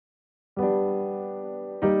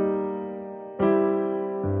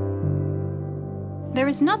there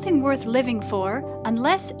is nothing worth living for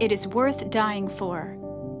unless it is worth dying for.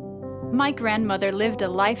 My grandmother lived a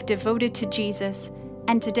life devoted to Jesus,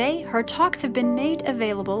 and today her talks have been made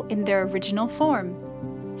available in their original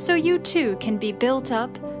form. So you too can be built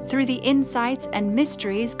up through the insights and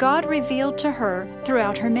mysteries God revealed to her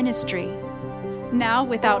throughout her ministry. Now,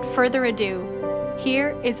 without further ado,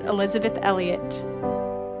 here is Elizabeth Elliot.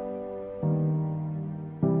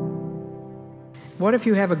 What if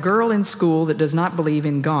you have a girl in school that does not believe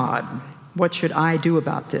in God? What should I do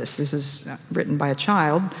about this? This is written by a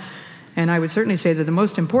child, and I would certainly say that the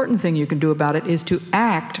most important thing you can do about it is to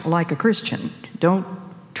act like a Christian. Don't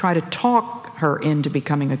try to talk her into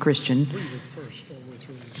becoming a Christian.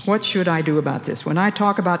 What should I do about this? When I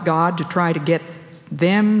talk about God to try to get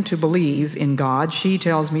them to believe in God, she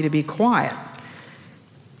tells me to be quiet.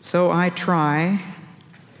 So I try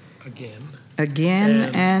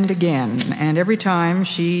again and again. And every time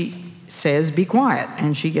she says, be quiet,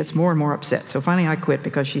 and she gets more and more upset. So finally I quit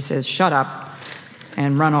because she says, shut up,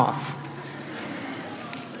 and run off.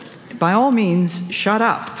 By all means, shut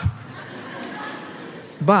up.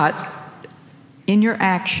 But in your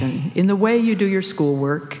action, in the way you do your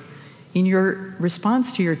schoolwork, in your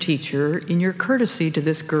response to your teacher, in your courtesy to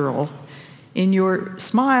this girl, in your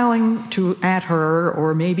smiling at her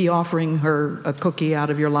or maybe offering her a cookie out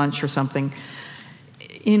of your lunch or something,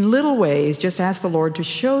 in little ways, just ask the Lord to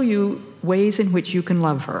show you ways in which you can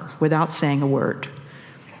love her without saying a word.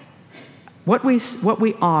 What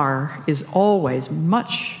we are is always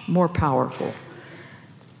much more powerful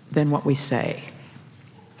than what we say.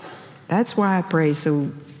 That's why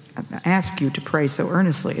I ask you to pray so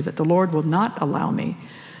earnestly that the Lord will not allow me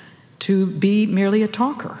to be merely a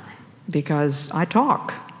talker, because I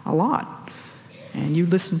talk a lot, and you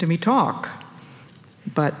listen to me talk.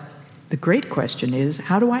 But the great question is,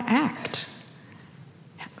 how do I act?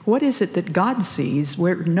 What is it that God sees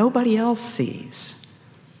where nobody else sees?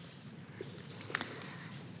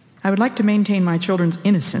 I would like to maintain my children's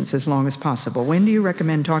innocence as long as possible. When do you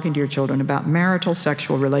recommend talking to your children about marital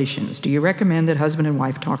sexual relations? Do you recommend that husband and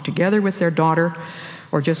wife talk together with their daughter,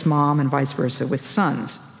 or just mom and vice versa with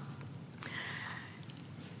sons?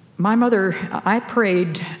 My mother, I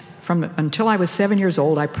prayed until I was 7 years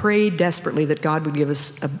old. I prayed desperately that God would give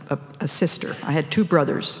us a sister. I had 2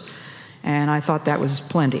 brothers, and I thought that was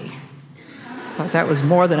plenty. I thought that was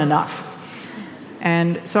more than enough.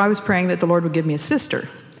 And so I was praying that the Lord would give me a sister.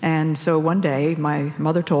 And so one day, my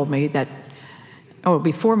mother told me that,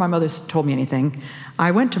 before my mother told me anything,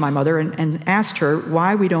 I went to my mother and asked her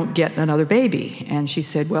why we don't get another baby. And she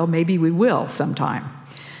said, well, maybe we will sometime.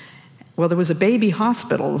 Well, there was a baby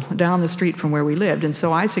hospital down the street from where we lived, and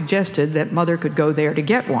so I suggested that Mother could go there to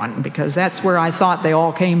get one, because that's where I thought they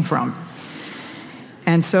all came from.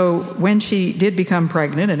 And so when she did become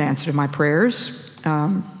pregnant in answer to my prayers,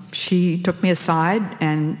 she took me aside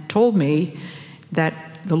and told me that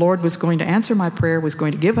the Lord was going to answer my prayer, was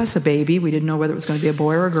going to give us a baby. We didn't know whether it was going to be a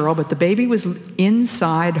boy or a girl, but the baby was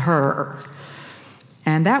inside her.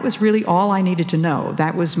 And that was really all I needed to know.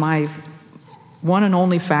 That was my one and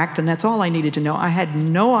only fact, and that's all I needed to know. I had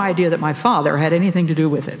no idea that my father had anything to do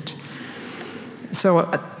with it.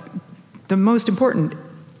 So the most important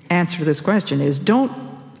answer to this question is, don't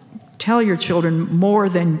tell your children more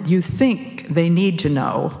than you think they need to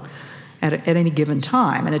know at any given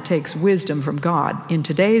time, and it takes wisdom from God. In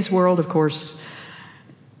today's world, of course,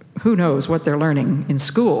 who knows what they're learning in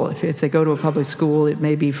school. If they go to a public school, it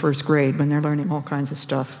may be first grade when they're learning all kinds of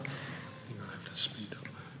stuff. You're going to have to speed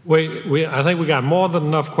up. I think we got more than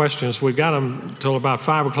enough questions. We've got them till about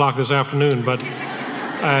 5 o'clock this afternoon, but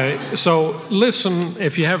so listen,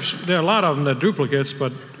 there are a lot of them that are duplicates,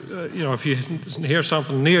 but if you hear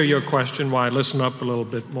something near your question, why, listen up a little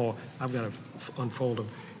bit more. I've got to unfold them.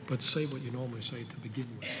 But say what you normally say to begin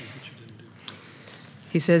with, which you didn't do.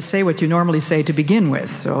 He says, say what you normally say to begin with.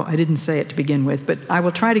 So I didn't say it to begin with, but I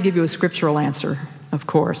will try to give you a scriptural answer, of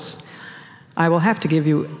course. I will have to give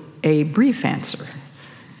you a brief answer.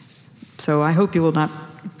 So I hope you will not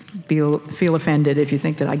feel offended if you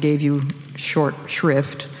think that I gave you short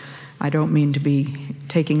shrift. I don't mean to be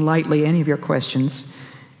taking lightly any of your questions,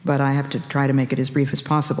 but I have to try to make it as brief as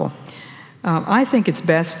possible. I think it's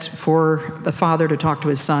best for the father to talk to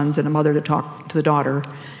his sons and a mother to talk to the daughter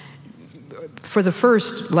for the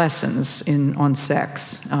first lessons on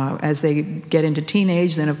sex. As they get into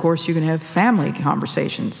teenage, then of course you can have family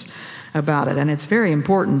conversations about it. And it's very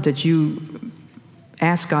important that you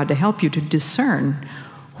ask God to help you to discern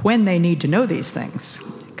when they need to know these things.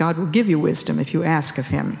 God will give you wisdom if you ask of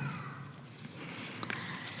him.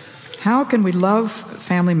 How can we love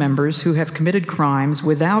family members who have committed crimes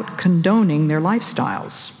without condoning their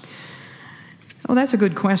lifestyles? Well, that's a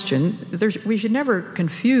good question. We should never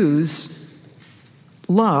confuse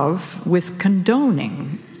love with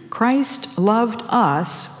condoning. Christ loved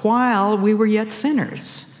us while we were yet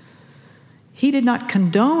sinners. He did not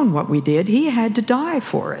condone what we did. He had to die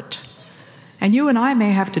for it. And you and I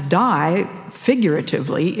may have to die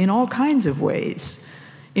figuratively in all kinds of ways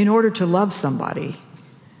in order to love somebody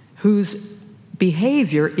whose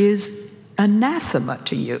behavior is anathema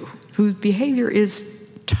to you, whose behavior is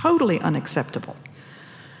totally unacceptable.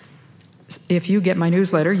 If you get my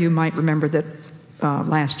newsletter, you might remember that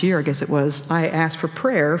last year, I guess it was, I asked for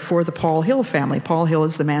prayer for the Paul Hill family. Paul Hill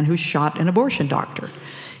is the man who shot an abortion doctor.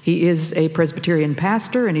 He is a Presbyterian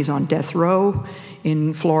pastor, and he's on death row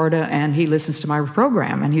in Florida, and he listens to my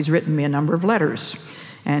program, and he's written me a number of letters.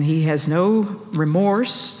 And he has no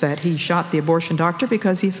remorse that he shot the abortion doctor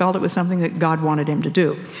because he felt it was something that God wanted him to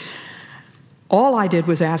do. All I did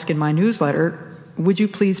was ask in my newsletter, would you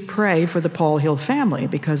please pray for the Paul Hill family,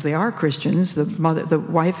 because they are Christians. The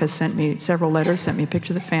wife has sent me several letters, sent me a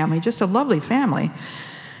picture of the family, just a lovely family.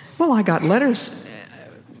 Well, I got letters,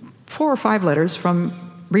 4 or 5 letters from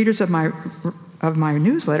readers of my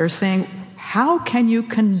newsletter saying, how can you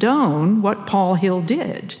condone what Paul Hill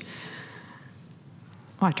did?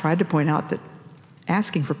 Well, I tried to point out that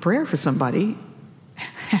asking for prayer for somebody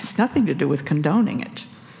has nothing to do with condoning it.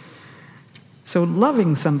 So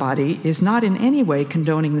loving somebody is not in any way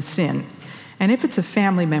condoning the sin. And if it's a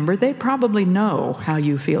family member, they probably know how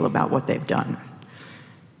you feel about what they've done.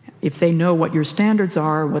 If they know what your standards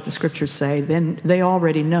are, what the scriptures say, then they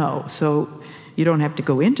already know. So you don't have to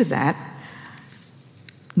go into that,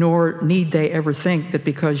 nor need they ever think that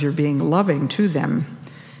because you're being loving to them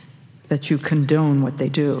that you condone what they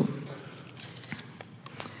do.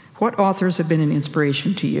 What authors have been an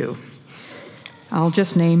inspiration to you? I'll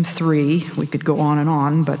just name 3. We could go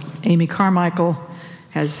on, but Amy Carmichael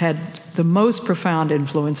has had the most profound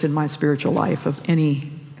influence in my spiritual life of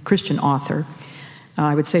any Christian author.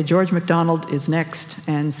 I would say George MacDonald is next,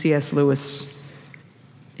 and C.S. Lewis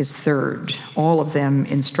is third. All of them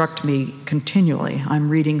instruct me continually. I'm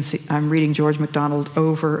reading George MacDonald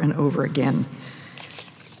over and over again.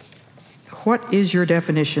 What is your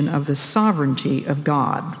definition of the sovereignty of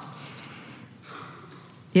God?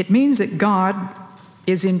 It means that God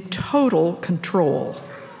is in total control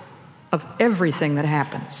of everything that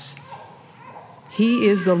happens. He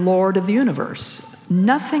is the Lord of the universe.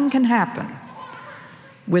 Nothing can happen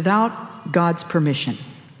without God's permission.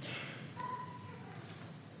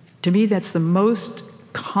 To me, that's the most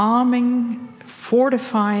calming,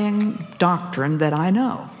 fortifying doctrine that I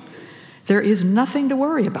know. There is nothing to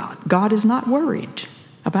worry about. God is not worried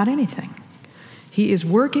about anything. He is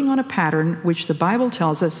working on a pattern which the Bible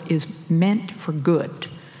tells us is meant for good.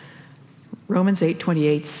 Romans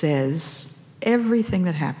 8:28 says, everything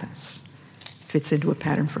that happens fits into a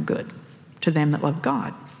pattern for good to them that love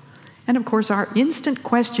God. And of course, our instant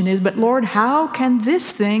question is, but Lord, how can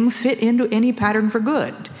this thing fit into any pattern for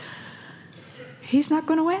good? He's not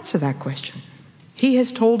going to answer that question. He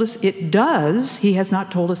has told us it does. He has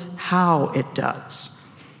not told us how it does.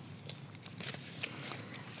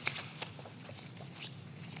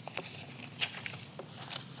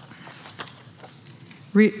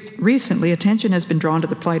 Recently, attention has been drawn to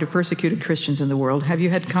the plight of persecuted Christians in the world. Have you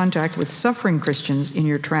had contact with suffering Christians in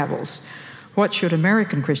your travels? What should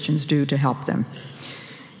American Christians do to help them?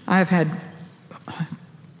 I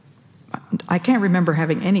can't remember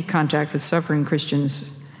having any contact with suffering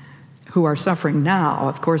Christians who are suffering now.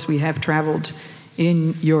 Of course, we have traveled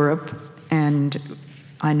in Europe, and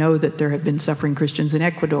I know that there have been suffering Christians in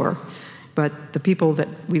Ecuador, but the people that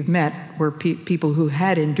we've met were people who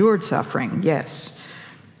had endured suffering, yes.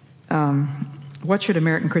 What should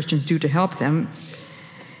American Christians do to help them?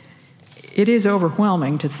 It is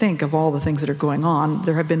overwhelming to think of all the things that are going on.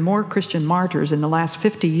 There have been more Christian martyrs in the last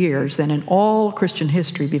 50 years than in all Christian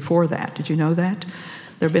history before that. Did you know that?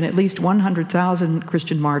 There have been at least 100,000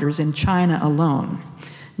 Christian martyrs in China alone.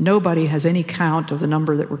 Nobody has any count of the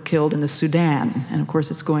number that were killed in the Sudan. And of course,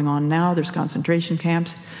 it's going on now. There's concentration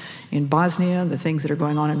camps in Bosnia. The things that are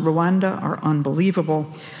going on in Rwanda are unbelievable.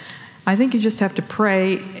 I think you just have to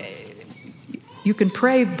pray. You can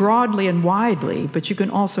pray broadly and widely, but you can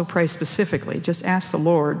also pray specifically. Just ask the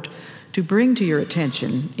Lord to bring to your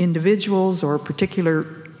attention individuals or particular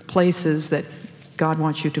places that God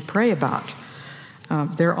wants you to pray about.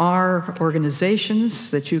 There are organizations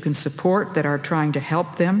that you can support that are trying to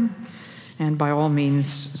help them, and by all means,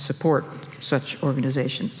 support such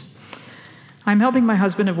organizations. I'm helping my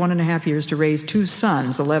husband of 1.5 years to raise 2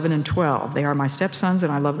 sons, 11 and 12. They are my stepsons,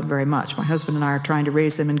 and I love them very much. My husband and I are trying to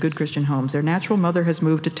raise them in good Christian homes. Their natural mother has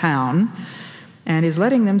moved to town, and is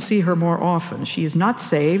letting them see her more often. She is not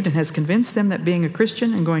saved and has convinced them that being a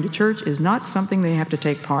Christian and going to church is not something they have to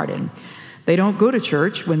take part in. They don't go to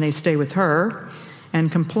church when they stay with her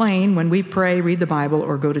and complain when we pray, read the Bible,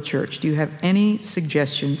 or go to church. Do you have any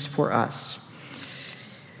suggestions for us?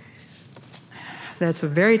 That's a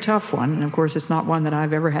very tough one, and of course it's not one that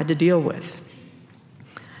I've ever had to deal with.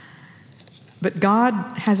 But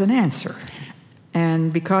God has an answer.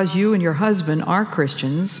 And because you and your husband are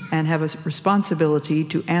Christians and have a responsibility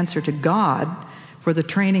to answer to God for the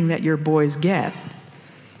training that your boys get,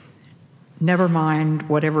 never mind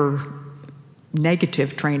whatever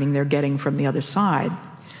negative training they're getting from the other side,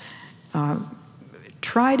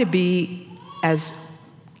 try to be as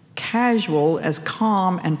casual, as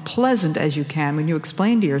calm and pleasant as you can when you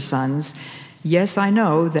explain to your sons, yes, I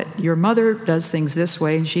know that your mother does things this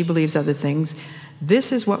way and she believes other things.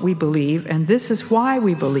 This is what we believe, and this is why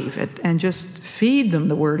we believe it. And just feed them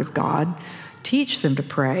the Word of God, teach them to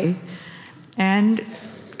pray, and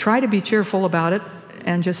try to be cheerful about it,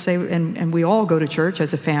 and just say, and we all go to church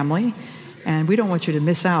as a family, and we don't want you to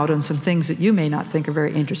miss out on some things that you may not think are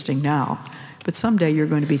very interesting now, but someday you're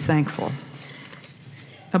going to be thankful.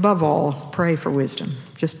 Above all, pray for wisdom.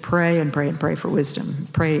 Just pray and pray and pray for wisdom.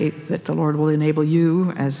 Pray that the Lord will enable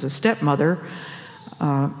you as a stepmother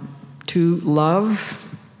to love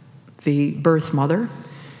the birth mother.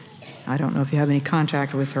 I don't know if you have any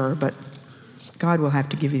contact with her, but God will have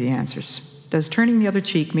to give you the answers. Does turning the other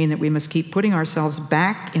cheek mean that we must keep putting ourselves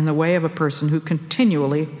back in the way of a person who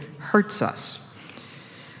continually hurts us?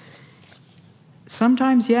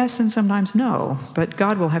 Sometimes yes and sometimes no, but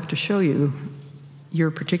God will have to show you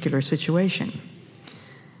your particular situation.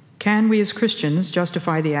 Can we as Christians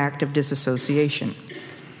justify the act of disassociation?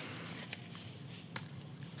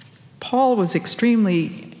 Paul was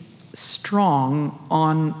extremely strong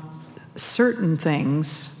on certain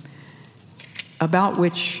things about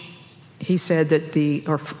which he said that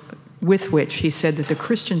with which he said that the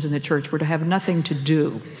Christians in the church were to have nothing to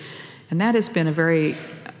do. And that has been a very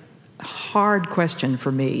hard question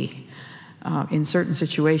for me in certain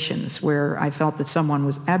situations where I felt that someone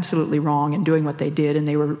was absolutely wrong in doing what they did, and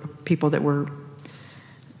they were people that were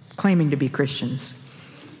claiming to be Christians.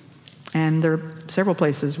 And there are several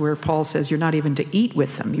places where Paul says you're not even to eat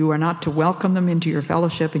with them. You are not to welcome them into your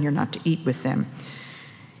fellowship, and you're not to eat with them.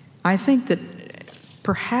 I think that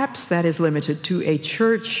perhaps that is limited to a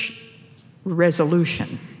church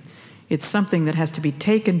resolution. It's something that has to be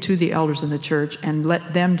taken to the elders in the church and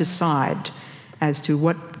let them decide as to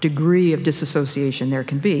what degree of disassociation there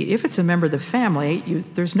can be. If it's a member of the family,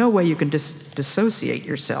 there's no way you can dissociate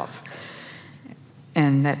yourself.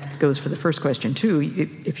 And that goes for the first question, too.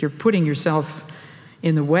 If you're putting yourself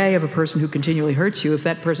in the way of a person who continually hurts you, if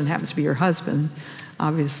that person happens to be your husband,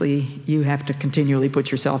 obviously you have to continually put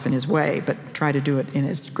yourself in his way, but try to do it in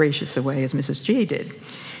as gracious a way as Mrs. G did.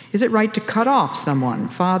 Is it right to cut off someone,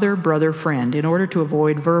 father, brother, friend, in order to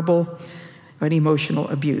avoid verbal and emotional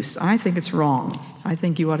abuse? I think it's wrong. I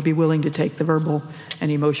think you ought to be willing to take the verbal and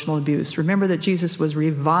emotional abuse. Remember that Jesus was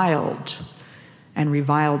reviled, and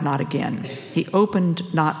reviled not again. He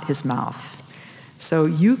opened not his mouth. So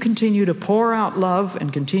you continue to pour out love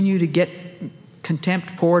and continue to get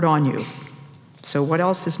contempt poured on you. So what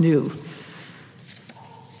else is new?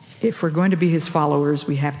 If we're going to be his followers,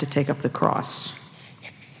 we have to take up the cross.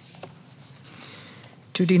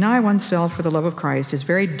 To deny oneself for the love of Christ is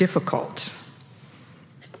very difficult,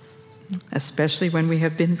 especially when we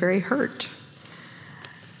have been very hurt.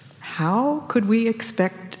 How could we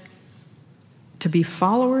expect to be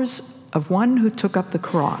followers of one who took up the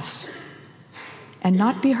cross and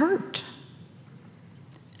not be hurt?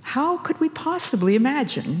 How could we possibly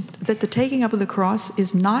imagine that the taking up of the cross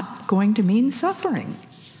is not going to mean suffering?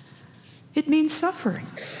 It means suffering.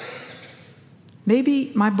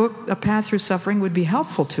 Maybe my book, A Path Through Suffering, would be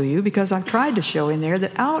helpful to you because I've tried to show in there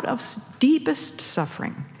that out of deepest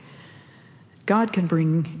suffering, God can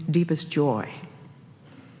bring deepest joy.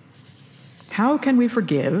 How can we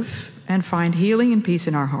forgive and find healing and peace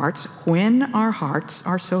in our hearts when our hearts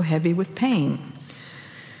are so heavy with pain?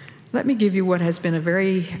 Let me give you what has been a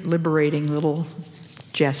very liberating little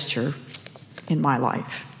gesture in my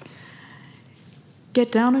life.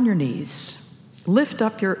 Get down on your knees, lift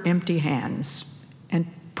up your empty hands, and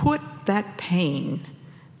put that pain,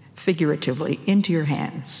 figuratively, into your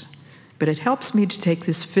hands. But it helps me to take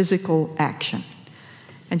this physical action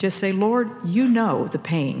and just say, Lord, you know the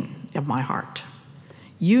pain of my heart.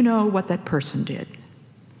 You know what that person did.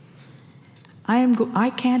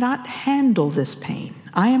 I cannot handle this pain.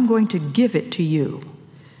 I am going to give it to you.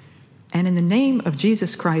 And in the name of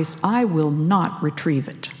Jesus Christ, I will not retrieve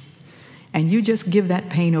it. And you just give that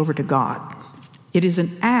pain over to God. It is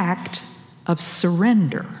an act of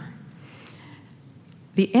surrender.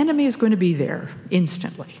 The enemy is going to be there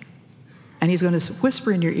instantly, and he's going to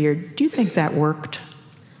whisper in your ear, do you think that worked?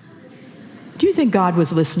 Do you think God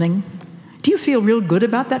was listening? Do you feel real good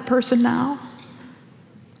about that person now?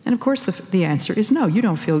 And of course, the answer is no. You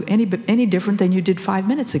don't feel any different than you did 5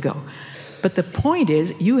 minutes ago. But the point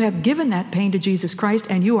is, you have given that pain to Jesus Christ,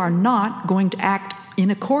 and you are not going to act in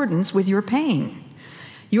accordance with your pain.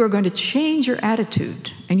 You are going to change your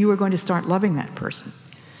attitude, and you are going to start loving that person.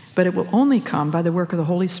 But it will only come by the work of the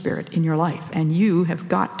Holy Spirit in your life, and you have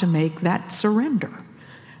got to make that surrender.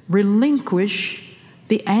 Relinquish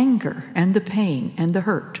the anger and the pain and the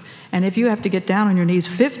hurt. And if you have to get down on your knees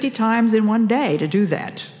 50 times in one day to do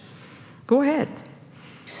that, go ahead.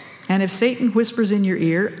 And if Satan whispers in your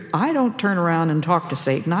ear, I don't turn around and talk to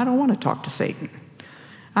Satan. I don't want to talk to Satan.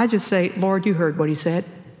 I just say, Lord, you heard what he said.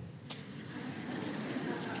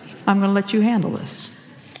 I'm going to let you handle this.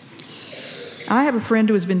 I have a friend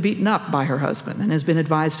who has been beaten up by her husband and has been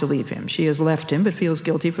advised to leave him. She has left him but feels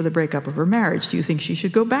guilty for the breakup of her marriage. Do you think she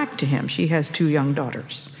should go back to him? She has 2 young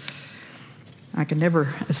daughters. I can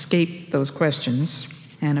never escape those questions,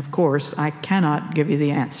 and of course, I cannot give you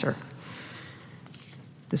the answer.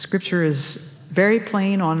 The scripture is very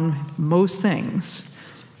plain on most things.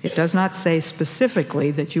 It does not say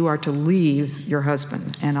specifically that you are to leave your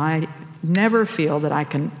husband, and I never feel that I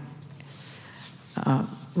can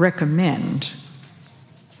recommend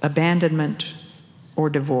abandonment or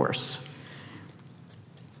divorce.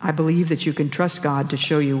 I believe that you can trust God to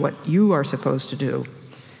show you what you are supposed to do.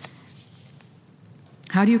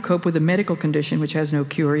 How do you cope with a medical condition which has no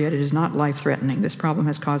cure, yet it is not life-threatening? This problem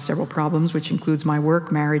has caused several problems, which includes my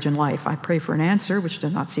work, marriage, and life. I pray for an answer, which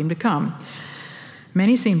does not seem to come.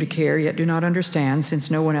 Many seem to care, yet do not understand, since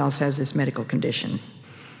no one else has this medical condition.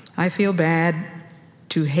 I feel bad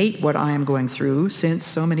to hate what I am going through, since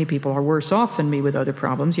so many people are worse off than me with other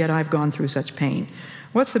problems, yet I've gone through such pain.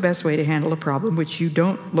 What's the best way to handle a problem which you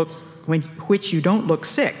don't look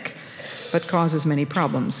sick, but causes many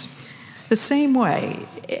problems? The same way,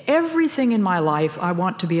 everything in my life I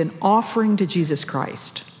want to be an offering to Jesus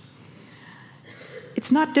Christ.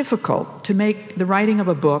 It's not difficult to make the writing of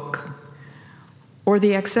a book or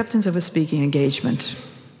the acceptance of a speaking engagement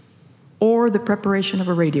or the preparation of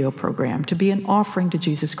a radio program to be an offering to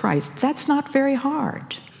Jesus Christ. That's not very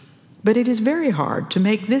hard. But it is very hard to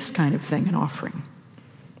make this kind of thing an offering.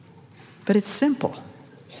 But it's simple.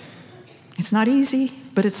 It's not easy,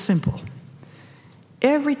 but it's simple.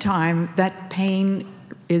 Every time that pain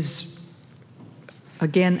is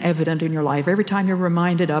again evident in your life, every time you're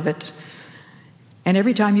reminded of it, and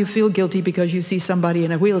every time you feel guilty because you see somebody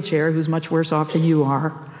in a wheelchair who's much worse off than you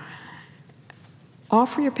are,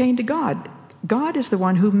 offer your pain to God. God is the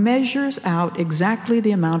one who measures out exactly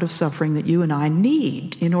the amount of suffering that you and I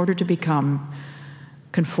need in order to become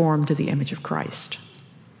conformed to the image of Christ.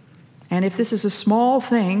 And if this is a small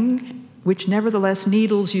thing, which nevertheless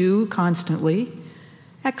needles you constantly,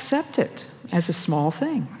 accept it as a small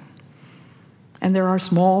thing. And there are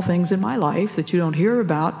small things in my life that you don't hear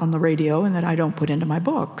about on the radio and that I don't put into my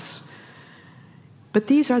books. But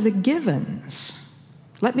these are the givens.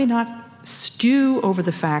 Let me not stew over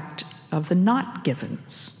the fact of the not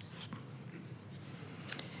givens.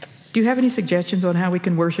 Do you have any suggestions on how we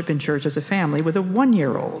can worship in church as a family with a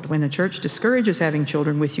 1-year-old when the church discourages having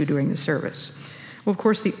children with you during the service? Well, of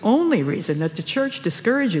course, the only reason that the church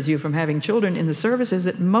discourages you from having children in the service is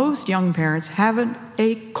that most young parents haven't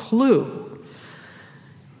a clue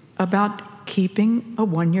about keeping a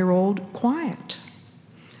 1-year-old quiet.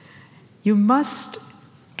 You must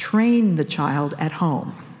train the child at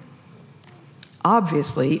home.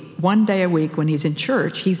 Obviously, 1 day a week when he's in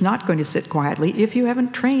church, he's not going to sit quietly if you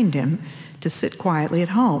haven't trained him to sit quietly at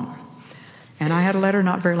home. And I had a letter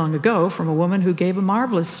not very long ago from a woman who gave a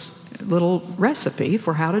marvelous little recipe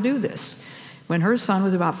for how to do this. When her son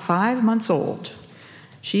was about 5 months old,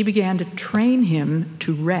 she began to train him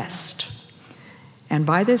to rest. And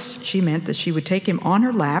by this, she meant that she would take him on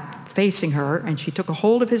her lap, facing her, and she took a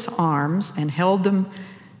hold of his arms and held them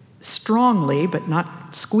strongly, but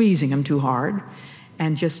not squeezing him too hard,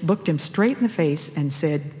 and just looked him straight in the face and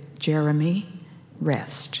said, "Jeremy,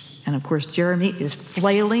 rest." And of course, Jeremy is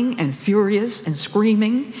flailing and furious and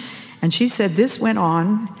screaming. And she said this went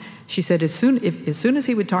on. She said as soon as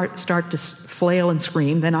he would start to flail and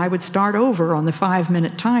scream, then I would start over on the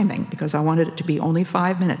 5-minute timing because I wanted it to be only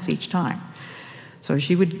 5 minutes each time. So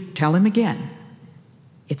she would tell him again,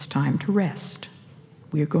 "It's time to rest.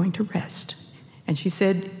 We are going to rest." And she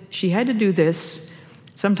said she had to do this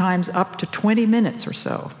sometimes up to 20 minutes or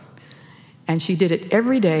so. And she did it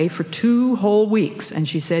every day for 2 whole weeks. And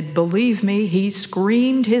she said, believe me, he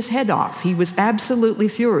screamed his head off. He was absolutely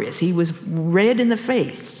furious. He was red in the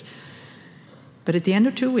face. But at the end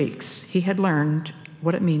of 2 weeks, he had learned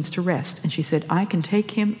what it means to rest. And she said, I can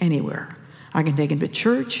take him anywhere. I can take him to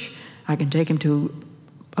church. I can take him to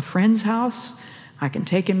a friend's house. I can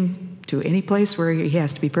take him to any place where he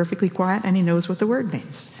has to be perfectly quiet and he knows what the word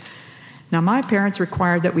means. Now, my parents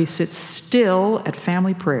required that we sit still at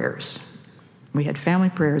family prayers. We had family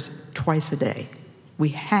prayers twice a day. We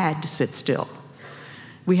had to sit still.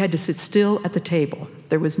 We had to sit still at the table.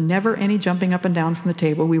 There was never any jumping up and down from the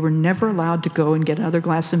table. We were never allowed to go and get another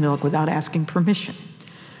glass of milk without asking permission.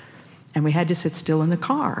 And we had to sit still in the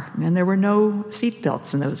car. And there were no seat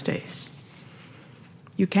belts in those days.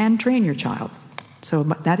 You can train your child. So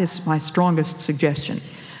that is my strongest suggestion.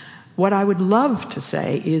 What I would love to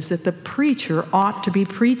say is that the preacher ought to be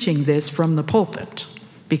preaching this from the pulpit,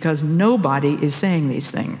 because nobody is saying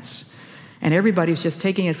these things. And everybody's just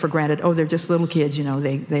taking it for granted. Oh, they're just little kids, you know,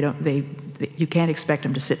 you can't expect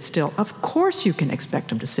them to sit still. Of course you can expect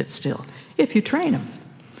them to sit still if you train them.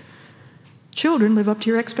 Children live up to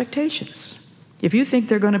your expectations. If you think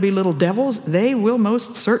they're going to be little devils, they will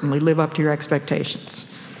most certainly live up to your expectations.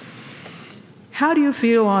 How do you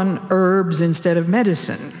feel on herbs instead of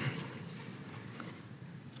medicine?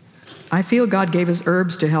 I feel God gave us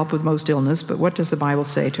herbs to help with most illness, but what does the Bible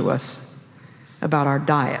say to us about our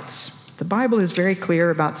diets? The Bible is very clear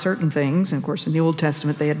about certain things, and of course in the Old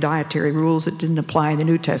Testament they had dietary rules that didn't apply in the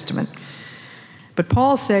New Testament. But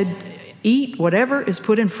Paul said, eat whatever is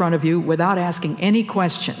put in front of you without asking any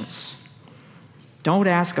questions. Don't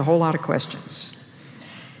ask a whole lot of questions.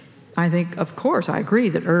 I think, of course, I agree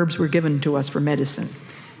that herbs were given to us for medicine.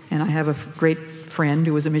 And I have a great friend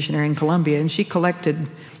who was a missionary in Colombia, and she collected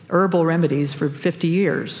herbal remedies for 50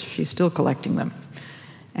 years. She's still collecting them.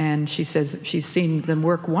 And she says she's seen them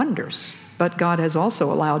work wonders. But God has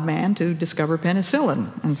also allowed man to discover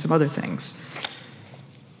penicillin and some other things.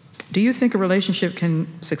 Do you think a relationship can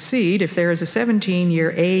succeed if there is a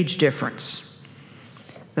 17-year age difference?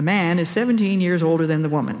 The man is 17 years older than the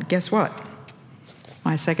woman. Guess what?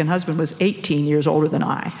 My second husband was 18 years older than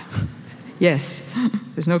I. Yes,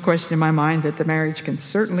 there's no question in my mind that the marriage can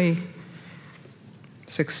certainly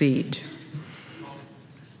succeed.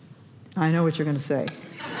 I know what you're going to say.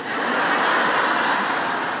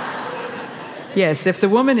 Yes, if the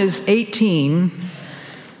woman is 18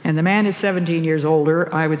 and the man is 17 years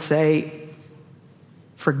older, I would say,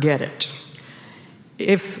 forget it.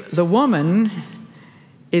 If the woman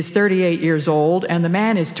is 38 years old and the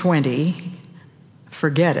man is 20,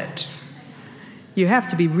 forget it. You have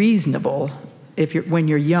to be reasonable when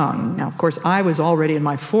you're young. Now, of course, I was already in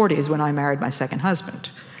my 40s when I married my second husband.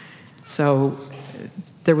 So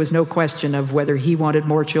there was no question of whether he wanted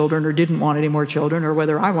more children or didn't want any more children, or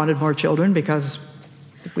whether I wanted more children, because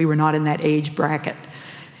we were not in that age bracket.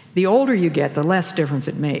 The older you get, the less difference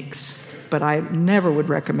it makes. But I never would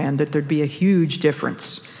recommend that there'd be a huge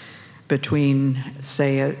difference between,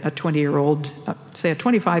 say, a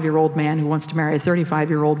 25-year-old man who wants to marry a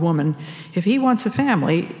 35-year-old woman. If he wants a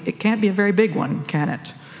family, it can't be a very big one, can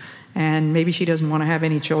it? And maybe she doesn't want to have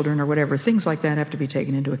any children or whatever. Things like that have to be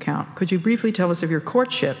taken into account. Could you briefly tell us of your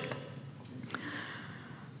courtship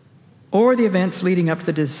or the events leading up to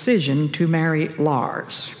the decision to marry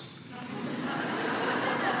Lars?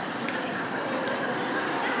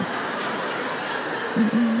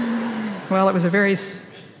 Well, it was a very...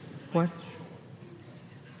 What?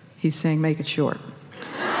 He's saying make it short.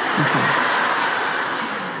 Okay.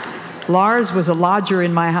 Lars was a lodger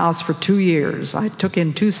in my house for 2 years. I took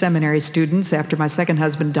in 2 seminary students after my second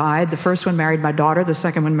husband died. The first one married my daughter. The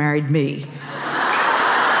second one married me.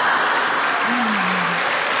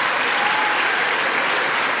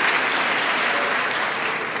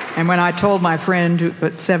 And when I told my friend, who,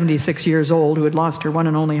 at 76 years old, who had lost her one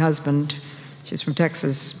and only husband, she's from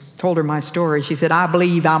Texas, told her my story, she said, I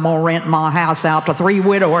believe I'm going to rent my house out to 3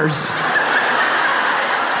 widowers.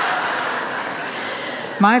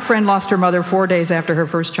 My friend lost her mother 4 days after her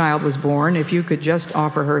first child was born. If you could just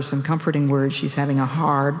offer her some comforting words, she's having a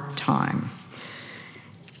hard time.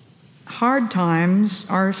 Hard times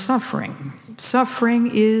are suffering.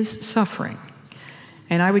 Suffering is suffering.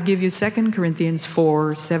 And I would give you 2 Corinthians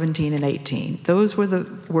 4, 17 and 18. Those were the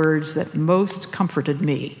words that most comforted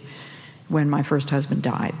me when my first husband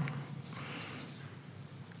died.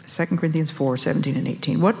 2 Corinthians 4, 17 and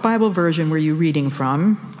 18. What Bible version were you reading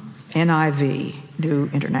from? NIV, New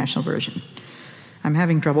International Version. I'm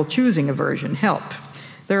having trouble choosing a version. Help.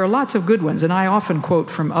 There are lots of good ones, and I often quote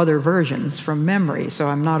from other versions from memory, so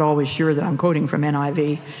I'm not always sure that I'm quoting from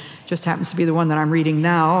NIV. just happens to be the one that I'm reading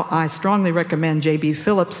now. I strongly recommend J.B.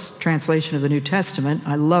 Phillips' translation of the New Testament.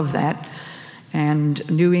 I love that. And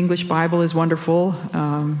New English Bible is wonderful.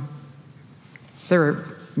 There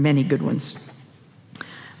are many good ones.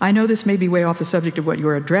 I know this may be way off the subject of what you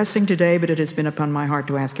are addressing today, but it has been upon my heart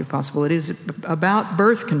to ask if possible. It is about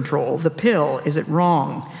birth control, the pill. Is it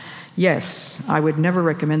wrong? Yes, I would never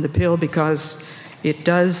recommend the pill because it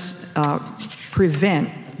does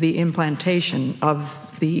prevent the implantation of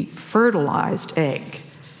the fertilized egg.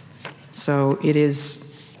 So it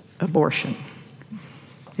is abortion.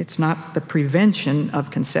 It's not the prevention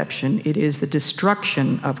of conception, it is the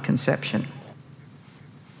destruction of conception.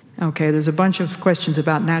 Okay, there's a bunch of questions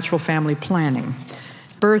about natural family planning.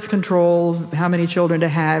 Birth control, how many children to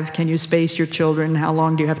have, can you space your children, how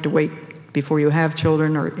long do you have to wait before you have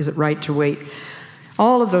children, or is it right to wait?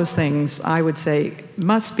 All of those things, I would say,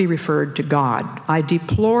 must be referred to God. I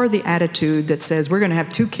deplore the attitude that says we're going to have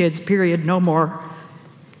 2 kids, period, no more,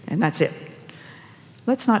 and that's it.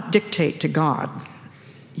 Let's not dictate to God.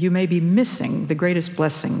 You may be missing the greatest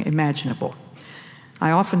blessing imaginable.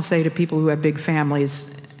 I often say to people who have big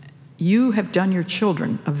families, you have done your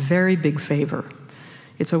children a very big favor.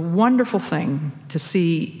 It's a wonderful thing to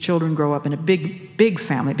see children grow up in a big, big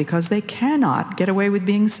family because they cannot get away with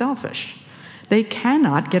being selfish. They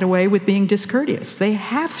cannot get away with being discourteous. They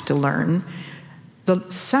have to learn the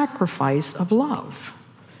sacrifice of love.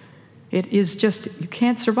 It is just, you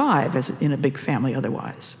can't survive in a big family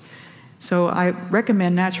otherwise. So I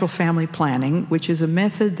recommend natural family planning, which is a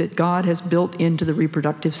method that God has built into the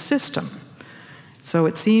reproductive system. So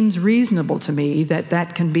it seems reasonable to me that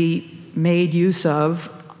that can be made use of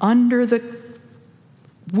under the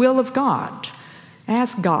will of God.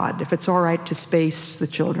 Ask God if it's all right to space the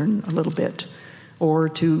children a little bit or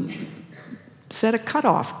to set a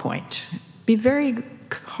cutoff point. Be very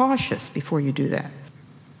cautious before you do that.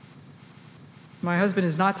 My husband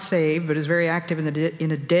is not saved, but is very active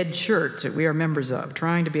in a dead church that we are members of.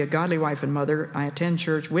 Trying to be a godly wife and mother, I attend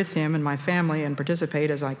church with him and my family and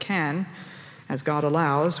participate as I can, as God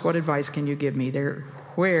allows. What advice can you give me?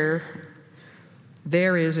 Where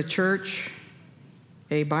there is a church,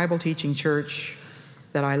 a Bible-teaching church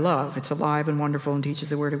that I love. It's alive and wonderful and teaches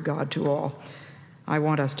the Word of God to all. I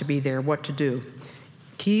want us to be there. What to do?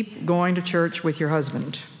 Keep going to church with your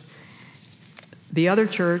husband. The other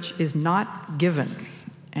church is not given,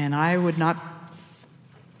 and I would not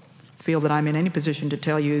feel that I'm in any position to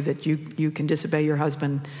tell you that you can disobey your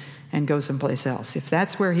husband and go someplace else. If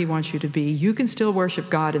that's where he wants you to be, you can still worship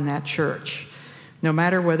God in that church, no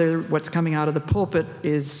matter whether what's coming out of the pulpit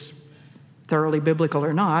is thoroughly biblical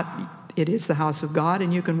or not. It is the house of God,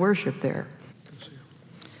 and you can worship there.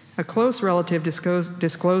 A close relative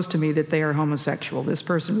disclosed to me that they are homosexual. This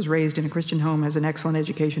person was raised in a Christian home, has an excellent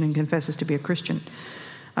education, and confesses to be a Christian.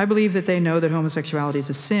 I believe that they know that homosexuality is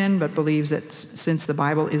a sin, but believes that since the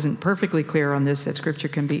Bible isn't perfectly clear on this, that Scripture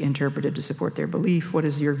can be interpreted to support their belief. What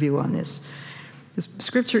is your view on this? The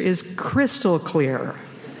Scripture is crystal clear.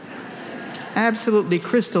 Absolutely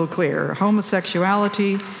crystal clear.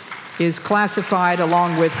 Homosexuality is classified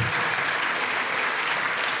along with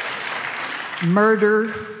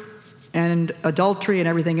murder and adultery and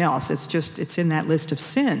everything else. It's in that list of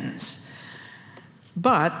sins.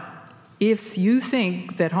 But if you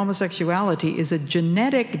think that homosexuality is a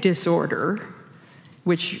genetic disorder,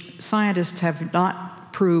 which scientists have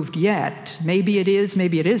not proved yet, maybe it is,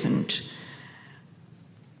 maybe it isn't,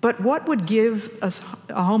 but what would give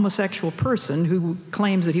a homosexual person who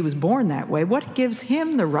claims that he was born that way, what gives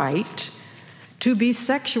him the right to be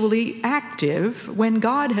sexually active when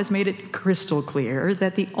God has made it crystal clear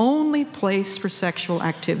that the only place for sexual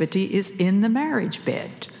activity is in the marriage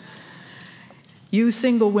bed? You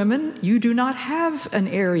single women, you do not have an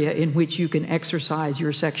area in which you can exercise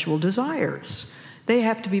your sexual desires. They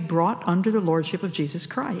have to be brought under the lordship of Jesus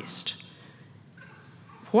Christ.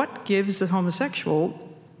 What gives the homosexual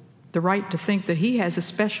the right to think that he has a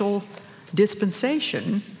special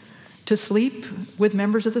dispensation to sleep with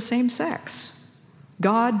members of the same sex?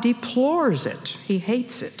 God deplores it. He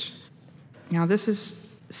hates it. Now, this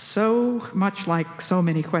is so much like so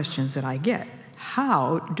many questions that I get.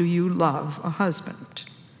 How do you love a husband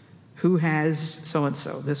who has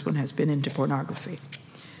so-and-so? This one has been into pornography.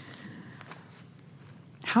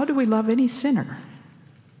 How do we love any sinner?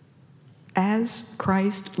 As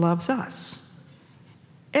Christ loves us.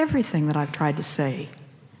 Everything that I've tried to say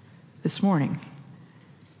this morning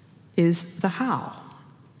is the how.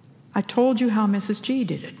 I told you how Mrs. G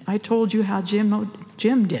did it. I told you how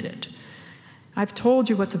Jim did it. I've told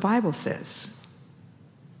you what the Bible says.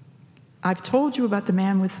 I've told you about the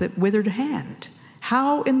man with the withered hand.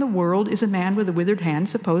 How in the world is a man with a withered hand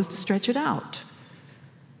supposed to stretch it out?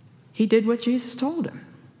 He did what Jesus told him.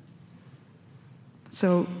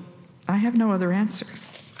 So I have no other answer.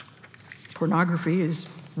 Pornography is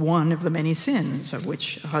one of the many sins of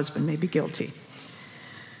which a husband may be guilty.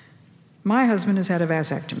 My husband has had a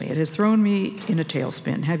vasectomy. It has thrown me in a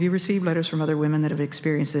tailspin. Have you received letters from other women that have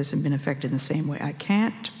experienced this and been affected in the same way? I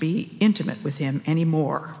can't be intimate with him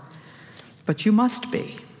anymore, but you must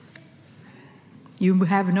be. You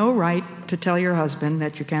have no right to tell your husband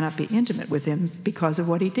that you cannot be intimate with him because of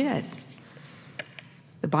what he did.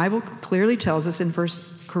 The Bible clearly tells us in 1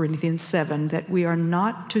 Corinthians 7 that we are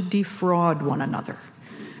not to defraud one another.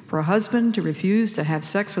 For a husband to refuse to have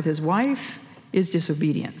sex with his wife is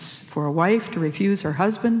disobedience. For a wife to refuse her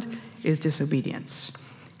husband is disobedience.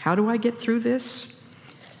 How do I get through this?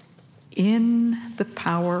 In the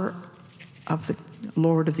power of the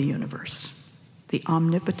Lord of the universe, the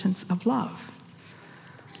omnipotence of love.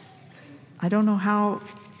 I don't know how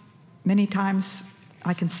many times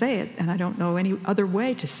I can say it, and I don't know any other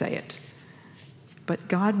way to say it. But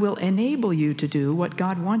God will enable you to do what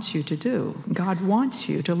God wants you to do. God wants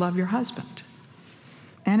you to love your husband.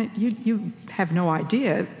 And you have no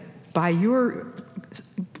idea, by your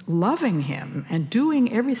loving him and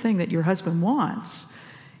doing everything that your husband wants,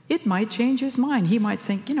 it might change his mind. He might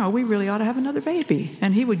think, we really ought to have another baby.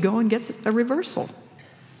 And he would go and get a reversal.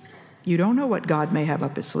 You don't know what God may have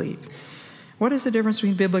up his sleeve. What is the difference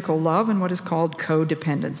between biblical love and what is called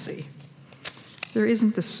codependency? There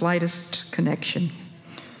isn't the slightest connection.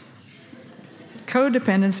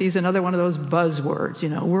 Codependency is another one of those buzzwords.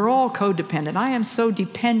 We're all codependent. I am so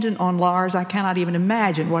dependent on Lars, I cannot even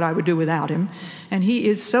imagine what I would do without him. And he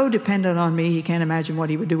is so dependent on me, he can't imagine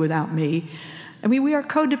what he would do without me. We are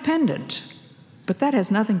codependent. But that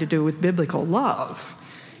has nothing to do with biblical love.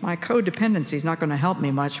 My codependency is not going to help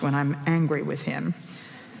me much when I'm angry with him.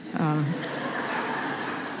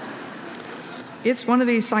 It's one of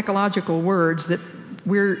these psychological words that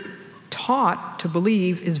we're taught to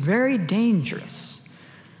believe is very dangerous.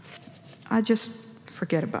 I just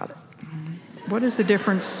forget about it. What is the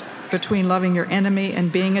difference between loving your enemy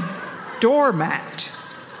and being a doormat?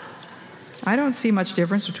 I don't see much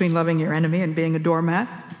difference between loving your enemy and being a doormat.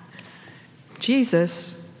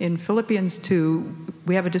 Jesus, in Philippians 2,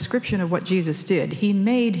 we have a description of what Jesus did. He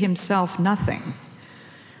made himself nothing.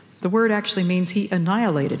 The word actually means he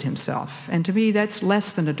annihilated himself. And to me, that's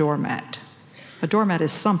less than a doormat. A doormat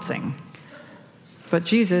is something. But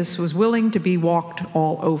Jesus was willing to be walked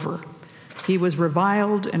all over. He was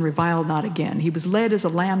reviled and reviled not again. He was led as a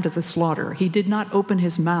lamb to the slaughter. He did not open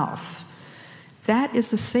his mouth. That is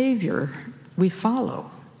the Savior we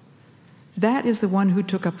follow. That is the one who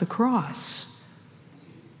took up the cross.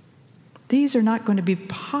 These are not going to be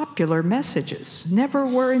popular messages. Never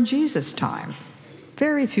were in Jesus' time.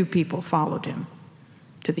 Very few people followed him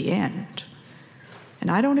to the end. And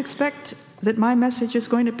I don't expect that my message is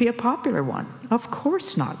going to be a popular one. Of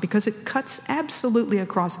course not, because it cuts absolutely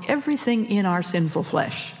across everything in our sinful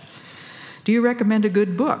flesh. Do you recommend a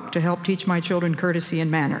good book to help teach my children courtesy and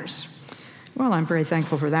manners? Well, I'm very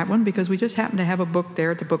thankful for that one, because we just happen to have a book there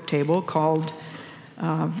at the book table called,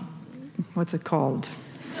 what's it called?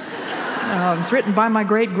 It's written by my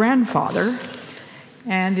great-grandfather,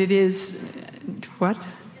 and it is, what?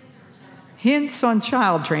 Hints on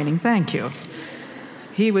Child Training, thank you.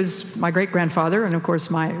 He was my great-grandfather, and of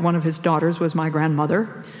course one of his daughters was my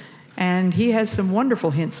grandmother. And he has some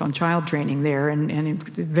wonderful hints on child training there, and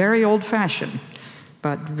very old-fashioned,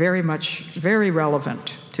 but very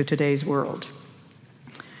relevant to today's world.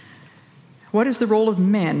 What is the role of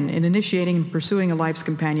men in initiating and pursuing a life's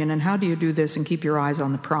companion, and how do you do this and keep your eyes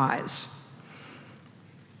on the prize?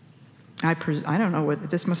 I don't know whether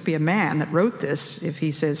this must be a man that wrote this if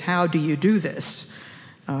he says, how do you do this?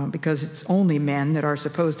 Because it's only men that are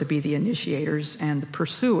supposed to be the initiators and the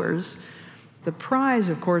pursuers. The prize,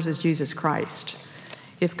 of course, is Jesus Christ.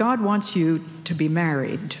 If God wants you to be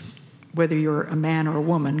married, whether you're a man or a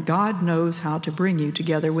woman, God knows how to bring you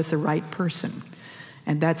together with the right person.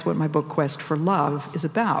 And that's what my book, Quest for Love, is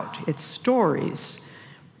about. It's stories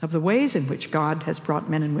of the ways in which God has brought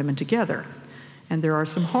men and women together. And there are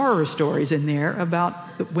some horror stories in there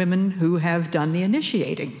about women who have done the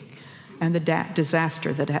initiating and the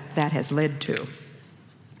disaster that has led to.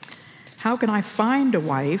 How can I find a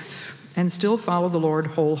wife and still follow the Lord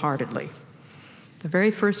wholeheartedly? The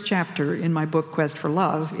very first chapter in my book, Quest for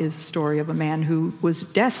Love, is the story of a man who was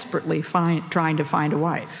desperately trying to find a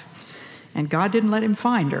wife. And God didn't let him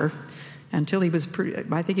find her until he was,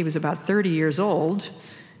 I think he was about 30 years old.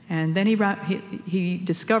 And then he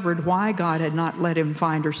discovered why God had not let him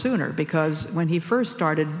find her sooner, because when he first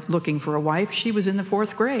started looking for a wife, she was in the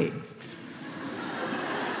 4th grade.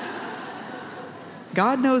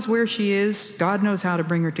 God knows where she is. God knows how to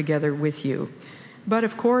bring her together with you. But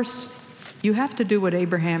of course, you have to do what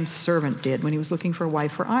Abraham's servant did when he was looking for a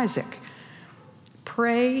wife for Isaac.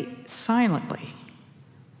 Pray silently.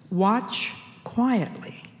 Watch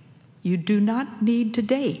quietly. You do not need to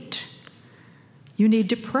date. You need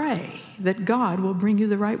to pray that God will bring you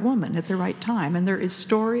the right woman at the right time. And there is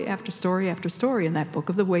story after story after story in that book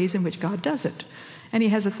of the ways in which God does it. And he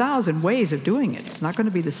has 1,000 ways of doing it. It's not going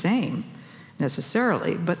to be the same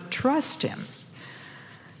necessarily, but trust him.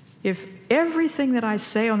 If everything that I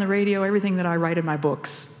say on the radio, everything that I write in my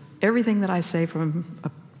books, everything that I say from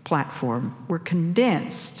a platform were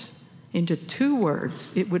condensed into 2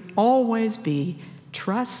 words, it would always be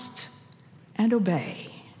trust and obey.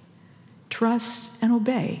 Trust and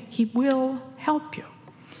obey. He will help you.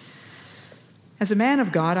 As a man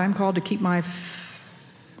of God, I'm called to keep my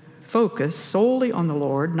focus solely on the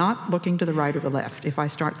Lord, not looking to the right or the left. If I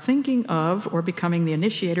start thinking of or becoming the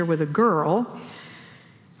initiator with a girl,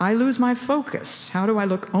 I lose my focus. How do I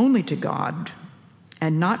look only to God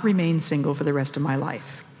and not remain single for the rest of my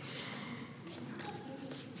life?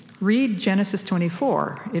 Read Genesis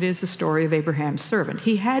 24. It is the story of Abraham's servant.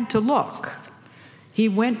 He had to look. He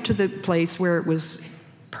went to the place where it was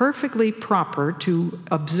perfectly proper to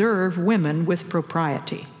observe women with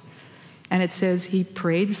propriety. And it says he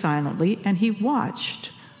prayed silently and he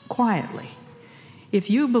watched quietly. If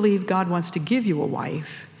you believe God wants to give you a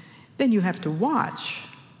wife, then you have to watch.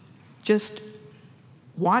 Just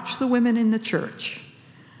watch the women in the church.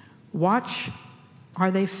 Watch,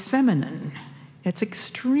 are they feminine? It's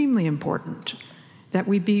extremely important that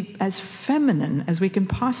we be as feminine as we can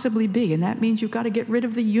possibly be, and that means you've got to get rid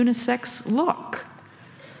of the unisex look.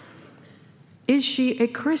 Is she a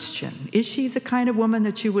Christian? Is she the kind of woman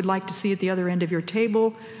that you would like to see at the other end of your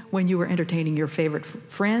table when you were entertaining your favorite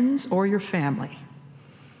friends or your family?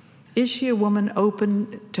 Is she a woman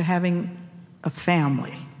open to having a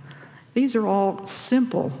family? These are all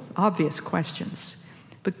simple, obvious questions,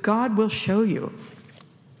 but God will show you.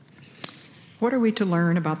 What are we to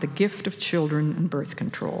learn about the gift of children and birth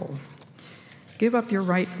control? Give up your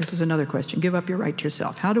right. This is another question. Give up your right to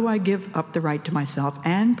yourself. How do I give up the right to myself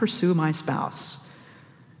and pursue my spouse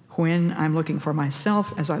when I'm looking for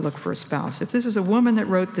myself as I look for a spouse? If this is a woman that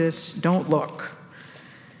wrote this, don't look.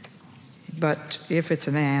 But if it's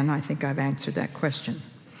a man, I think I've answered that question.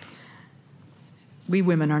 We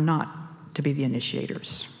women are not to be the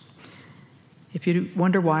initiators. If you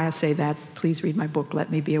wonder why I say that, please read my book, Let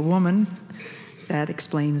Me Be a Woman. That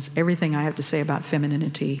explains everything I have to say about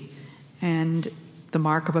femininity. And the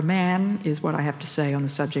mark of a man is what I have to say on the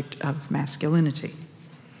subject of masculinity.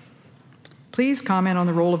 Please comment on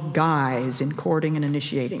the role of guys in courting and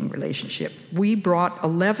initiating relationship. We brought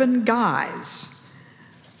 11 guys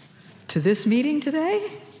to this meeting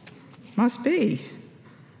today? Must be.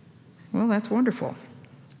 Well, that's wonderful.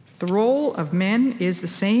 The role of men is the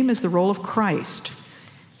same as the role of Christ.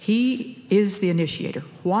 He is the initiator.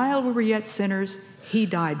 While we were yet sinners, he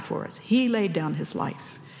died for us. He laid down his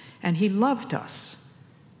life. And he loved us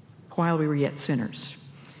while we were yet sinners.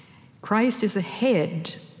 Christ is the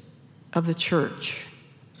head of the church.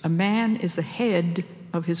 A man is the head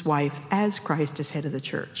of his wife as Christ is head of the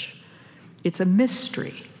church. It's a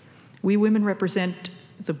mystery. We women represent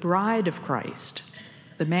the bride of Christ.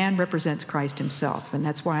 The man represents Christ himself, and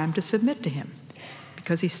that's why I'm to submit to him,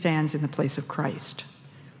 because he stands in the place of Christ.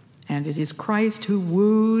 And it is Christ who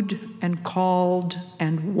wooed and called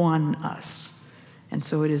and won us. And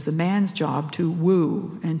so it is the man's job to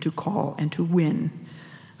woo and to call and to win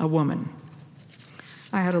a woman.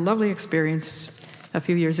 I had a lovely experience a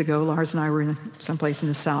few years ago. Lars and I were someplace in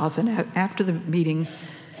the South, and after the meeting,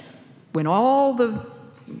 when all the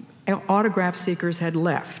autograph seekers had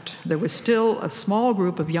left, there was still a small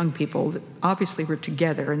group of young people that obviously were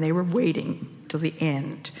together, and they were waiting till the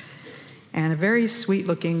end. And a very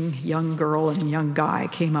sweet-looking young girl and young guy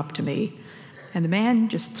came up to me, and the man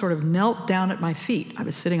just sort of knelt down at my feet. I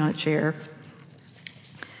was sitting on a chair,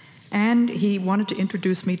 and he wanted to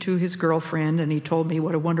introduce me to his girlfriend, and he told me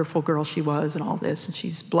what a wonderful girl she was and all this, and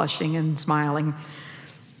she's blushing and smiling.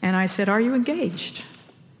 And I said, "Are you engaged?"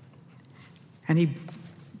 And he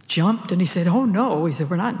jumped and he said, "Oh no." He said,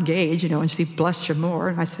 "We're not engaged," and she blushed some more.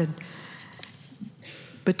 And I said,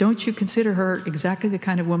 "But don't you consider her exactly the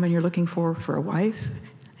kind of woman you're looking for a wife?"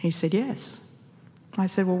 And he said, "Yes." I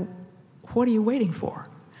said, "Well, what are you waiting for?"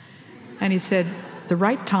 And he said, "The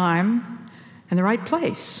right time and the right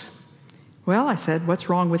place." Well, I said, "What's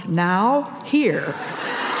wrong with now, here?"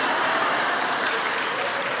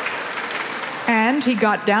 And he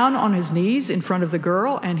got down on his knees in front of the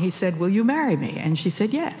girl and he said, "Will you marry me?" And she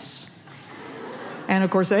said, "Yes." And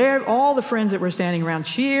of course, all the friends that were standing around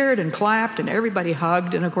cheered and clapped and everybody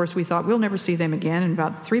hugged. And of course, we thought we'll never see them again. And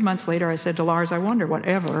about 3 months later, I said to Lars, "I wonder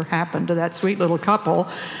whatever happened to that sweet little couple.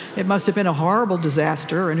 It must have been a horrible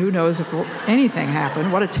disaster, and who knows if anything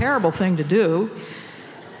happened. What a terrible thing to do."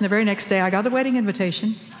 And the very next day, I got the wedding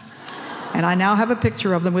invitation. And I now have a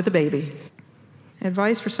picture of them with a baby.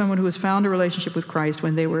 Advice for someone who has found a relationship with Christ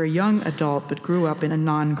when they were a young adult but grew up in a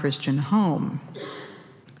non-Christian home.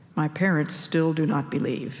 My parents still do not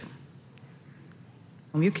believe.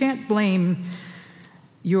 You can't blame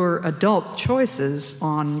your adult choices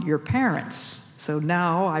on your parents. So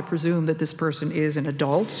now I presume that this person is an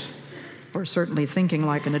adult, or certainly thinking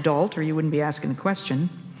like an adult, or you wouldn't be asking the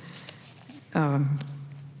question.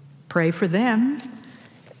 Pray for them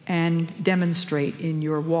and demonstrate in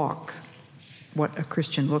your walk what a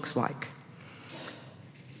Christian looks like.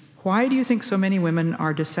 Why do you think so many women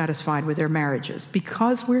are dissatisfied with their marriages?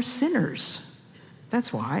 Because we're sinners.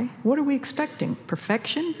 That's why. What are we expecting?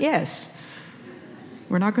 Perfection? Yes.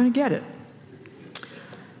 We're not going to get it.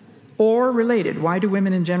 Or related, why do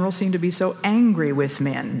women in general seem to be so angry with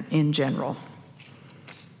men in general?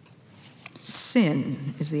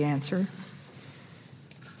 Sin is the answer.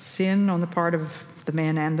 Sin on the part of the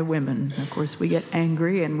men and the women. Of course, we get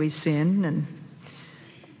angry and we sin, and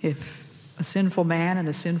if a sinful man and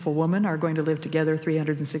a sinful woman are going to live together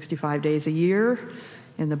 365 days a year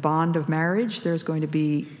in the bond of marriage, there's going to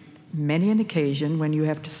be many an occasion when you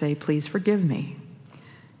have to say, "Please forgive me,"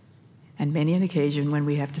 and many an occasion when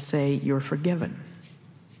we have to say, "You're forgiven."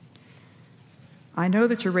 I know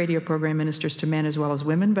that your radio program ministers to men as well as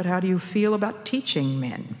women, but how do you feel about teaching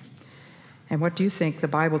men? And what do you think the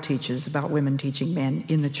Bible teaches about women teaching men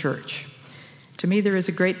in the church? To me, there is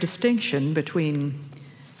a great distinction between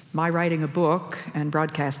my writing a book and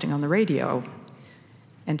broadcasting on the radio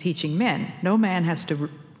and teaching men. No man has to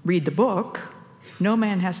read the book. No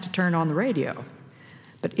man has to turn on the radio.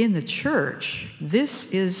 But in the church, this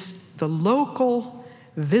is the local,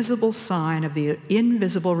 visible sign of the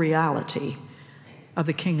invisible reality of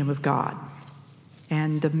the kingdom of God.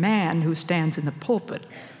 And the man who stands in the pulpit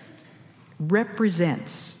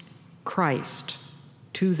represents Christ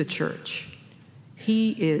to the church.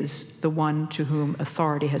 He is the one to whom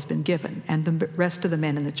authority has been given, and the rest of the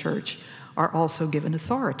men in the church are also given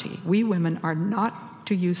authority. We women are not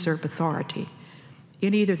to usurp authority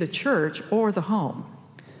in either the church or the home.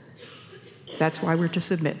 That's why we're to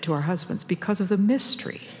submit to our husbands, because of the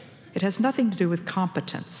mystery. It has nothing to do with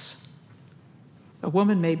competence. A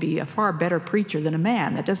woman may be a far better preacher than a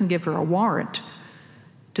man. That doesn't give her a warrant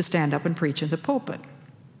to stand up and preach in the pulpit.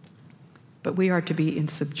 But we are to be in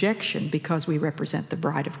subjection because we represent the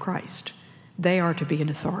bride of Christ. They are to be in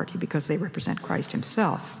authority because they represent Christ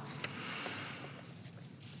himself.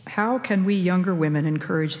 How can we younger women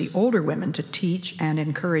encourage the older women to teach and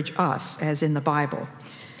encourage us, as in the Bible?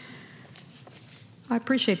 I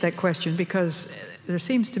appreciate that question because there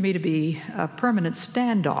seems to me to be a permanent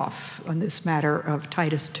standoff on this matter of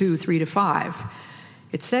Titus 2, 3-5.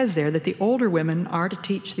 It says there that the older women are to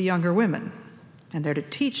teach the younger women. And they're to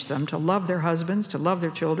teach them to love their husbands, to love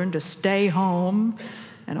their children, to stay home,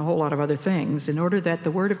 and a whole lot of other things, in order that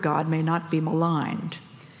the word of God may not be maligned.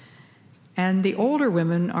 And the older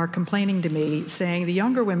women are complaining to me, saying the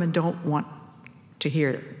younger women don't want to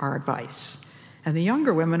hear our advice. And the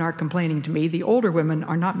younger women are complaining to me, the older women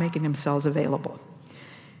are not making themselves available.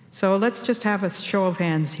 So let's just have a show of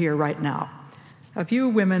hands here right now. A few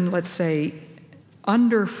women, let's say,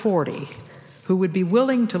 under 40, who would be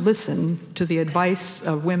willing to listen to the advice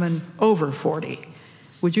of women over 40.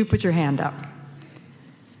 Would you put your hand up?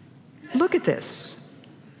 Look at this.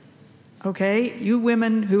 Okay, you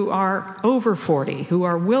women who are over 40, who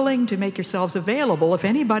are willing to make yourselves available if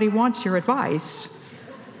anybody wants your advice,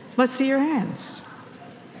 let's see your hands.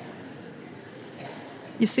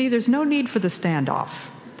 You see, there's no need for the standoff.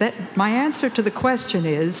 My answer to the question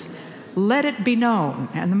is, let it be known.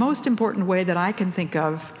 And the most important way that I can think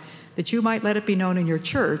of that you might let it be known in your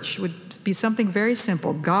church would be something very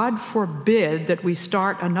simple. God forbid that we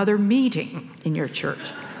start another meeting in your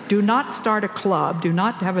church. Do not start a club. Do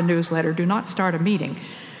not have a newsletter. Do not start a meeting.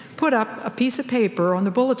 Put up a piece of paper on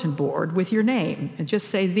the bulletin board with your name and just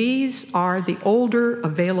say, these are the older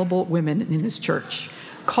available women in this church.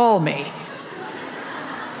 Call me.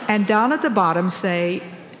 And down at the bottom say,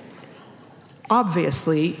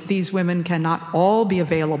 obviously, these women cannot all be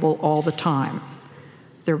available all the time.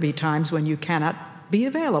 There will be times when you cannot be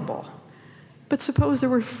available. But suppose there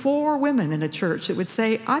were 4 women in a church that would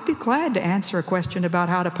say, I'd be glad to answer a question about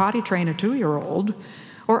how to potty train a 2-year-old,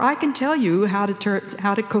 Or I can tell you how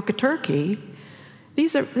to cook a turkey. They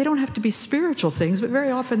don't have to be spiritual things, but very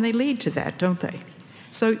often they lead to that, don't they?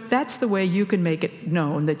 So that's the way you can make it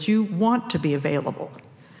known that you want to be available.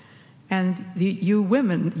 And you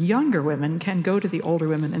women, younger women, can go to the older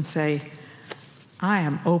women and say, I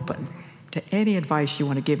am open to any advice you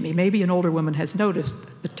want to give me. Maybe an older woman has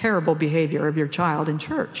noticed the terrible behavior of your child in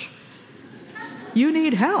church. You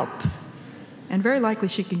need help. And very likely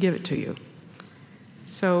she can give it to you.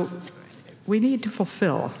 So we need to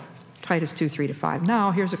fulfill Titus 2:3-5.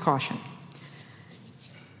 Now, here's a caution.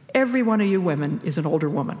 Every one of you women is an older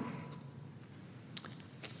woman.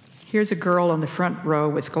 Here's a girl on the front row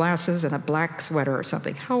with glasses and a black sweater or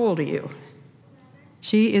something. How old are you?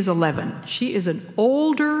 She is 11. She is an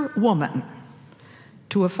older woman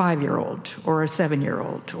to a 5-year-old or a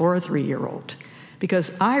 7-year-old or a 3-year-old.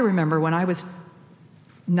 Because I remember when I was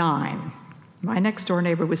 9, my next door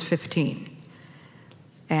neighbor was 15.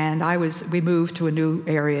 And we moved to a new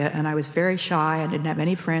area, and I was very shy and didn't have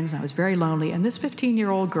any friends, and I was very lonely. And this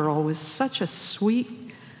 15-year-old girl was such a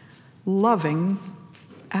sweet, loving,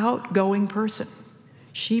 outgoing person.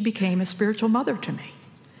 She became a spiritual mother to me.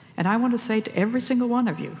 And I want to say to every single one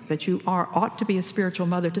of you that you ought to be a spiritual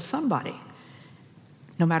mother to somebody,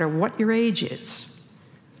 no matter what your age is.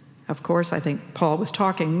 Of course, I think Paul was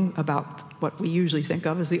talking about what we usually think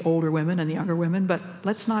of as the older women and the younger women, but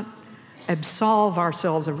let's not absolve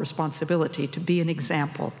ourselves of responsibility to be an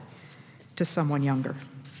example to someone younger.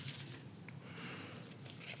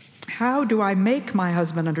 How do I make my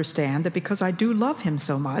husband understand that because I do love him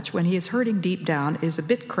so much, when he is hurting deep down, is a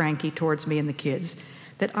bit cranky towards me and the kids,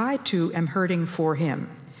 that I too am hurting for him?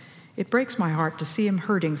 It breaks my heart to see him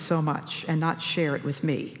hurting so much and not share it with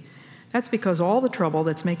me. That's because all the trouble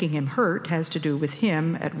that's making him hurt has to do with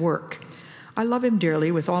him at work. I love him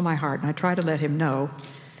dearly with all my heart, and I try to let him know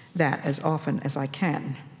that as often as I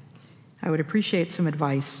can. I would appreciate some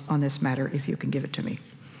advice on this matter if you can give it to me.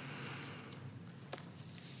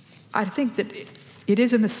 I think that it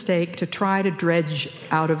is a mistake to try to dredge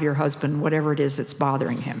out of your husband whatever it is that's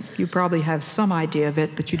bothering him. You probably have some idea of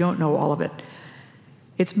it, but you don't know all of it.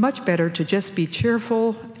 It's much better to just be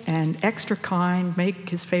cheerful and extra kind, make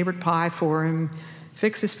his favorite pie for him,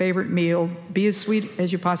 fix his favorite meal, be as sweet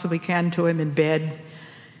as you possibly can to him in bed.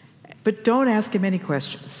 But don't ask him any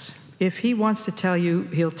questions. If he wants to tell you,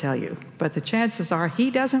 he'll tell you. But the chances are he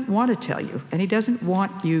doesn't want to tell you, and he doesn't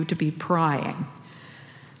want you to be prying.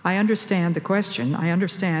 I understand the question. I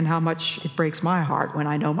understand how much it breaks my heart when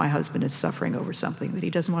I know my husband is suffering over something that he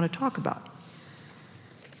doesn't want to talk about.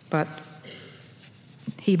 But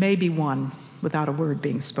he may be won without a word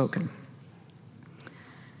being spoken.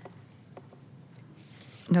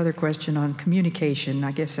 Another question on communication.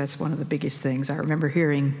 I guess that's one of the biggest things. I remember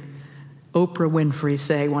hearing Oprah Winfrey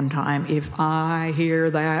say one time, if I hear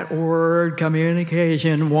that word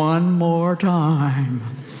communication one more time.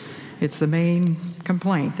 It's the main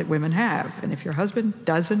complaint that women have. And if your husband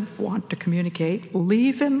doesn't want to communicate,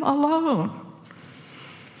 leave him alone.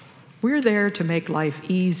 We're there to make life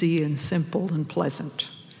easy and simple and pleasant,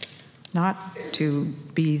 not to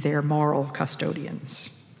be their moral custodians.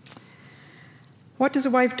 What does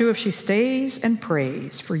a wife do if she stays and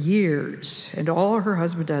prays for years and all her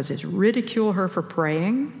husband does is ridicule her for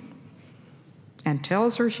praying and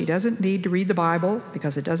tells her she doesn't need to read the Bible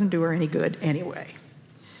because it doesn't do her any good anyway?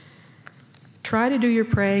 Try to do your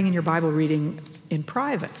praying and your Bible reading in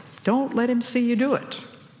private. Don't let him see you do it.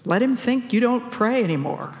 Let him think you don't pray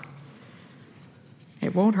anymore.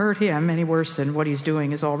 It won't hurt him any worse than what he's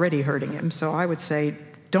doing is already hurting him. So I would say,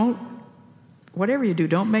 whatever you do,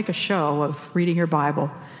 don't make a show of reading your Bible.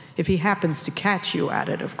 If he happens to catch you at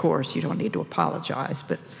it, of course, you don't need to apologize,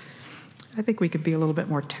 but I think we could be a little bit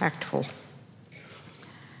more tactful.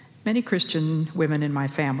 Many Christian women in my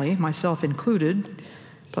family, myself included,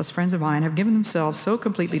 plus friends of mine, have given themselves so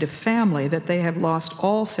completely to family that they have lost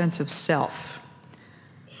all sense of self.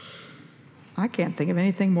 I can't think of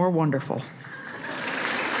anything more wonderful.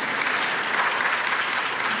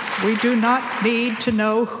 We do not need to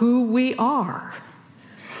know who we are.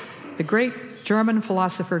 The great German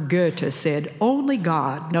philosopher Goethe said, "Only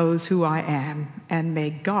God knows who I am, and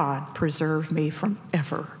may God preserve me from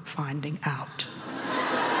ever finding out."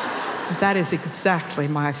 That is exactly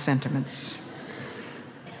my sentiments.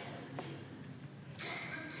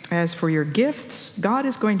 As for your gifts, God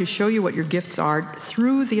is going to show you what your gifts are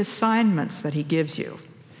through the assignments that he gives you.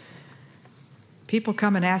 People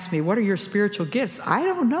come and ask me, what are your spiritual gifts? I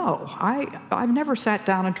don't know. I've never sat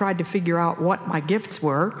down and tried to figure out what my gifts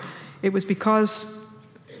were. It was because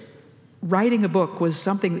writing a book was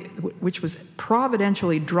something which was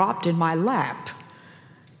providentially dropped in my lap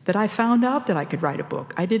But I found out that I could write a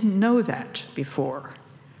book. I didn't know that before.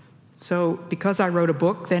 So because I wrote a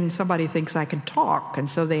book, then somebody thinks I can talk, and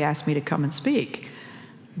so they asked me to come and speak.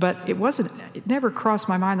 But it never crossed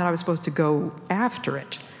my mind that I was supposed to go after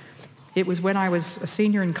it. It was when I was a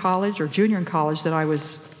senior in college or junior in college that I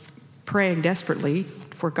was praying desperately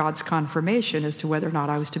for God's confirmation as to whether or not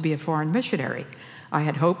I was to be a foreign missionary. I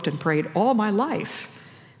had hoped and prayed all my life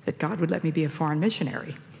that God would let me be a foreign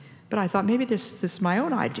missionary. But I thought, maybe this is my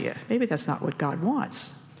own idea. Maybe that's not what God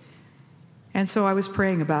wants. And so I was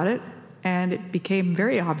praying about it, and it became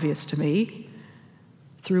very obvious to me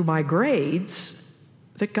through my grades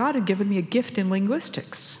that God had given me a gift in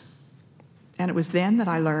linguistics. And it was then that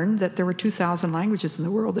I learned that there were 2,000 languages in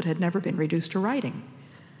the world that had never been reduced to writing.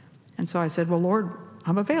 And so I said, well, Lord,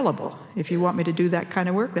 I'm available. If you want me to do that kind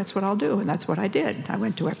of work, that's what I'll do. And that's what I did. I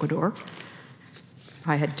went to Ecuador.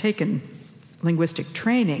 I had taken linguistic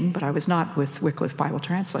training, but I was not with Wycliffe Bible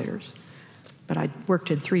translators. But I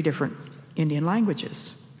worked in 3 different Indian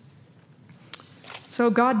languages.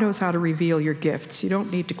 So God knows how to reveal your gifts. You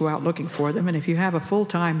don't need to go out looking for them. And if you have a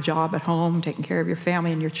full-time job at home, taking care of your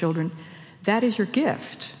family and your children, that is your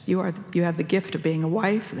gift. You have the gift of being a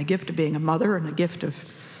wife, and the gift of being a mother, and the gift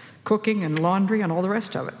of cooking and laundry and all the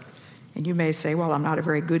rest of it. And you may say, well, I'm not a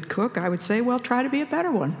very good cook. I would say, well, try to be a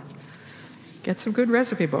better one. Get some good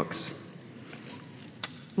recipe books.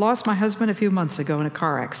 Lost my husband a few months ago in a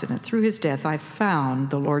car accident. Through his death, I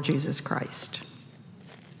found the Lord Jesus Christ.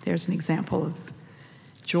 There's an example of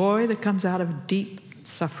joy that comes out of deep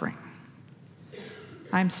suffering.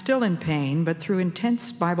 I'm still in pain, but through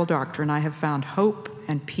intense Bible doctrine, I have found hope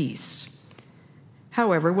and peace.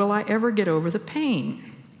 However, will I ever get over the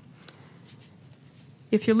pain?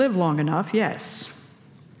 If you live long enough, yes.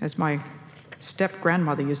 As my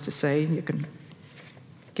step-grandmother used to say, you can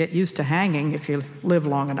get used to hanging if you live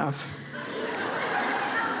long enough.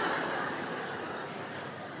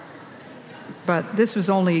 But this was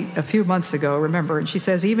only a few months ago, remember, and she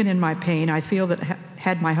says, even in my pain, I feel that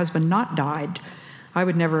had my husband not died, I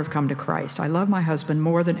would never have come to Christ. I love my husband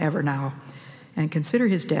more than ever now and consider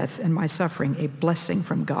his death and my suffering a blessing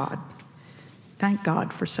from God. Thank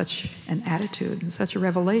God for such an attitude and such a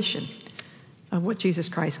revelation of what Jesus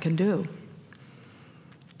Christ can do.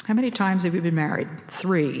 How many times have you been married?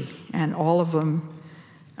 3, and all of them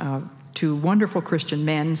to wonderful Christian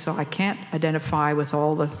men, so I can't identify with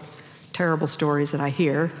all the terrible stories that I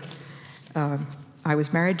hear. I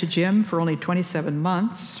was married to Jim for only 27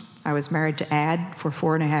 months. I was married to Ad for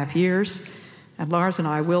 4.5 years, and Lars and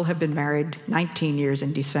I will have been married 19 years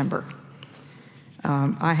in December.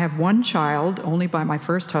 I have 1 child only by my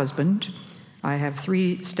first husband. I have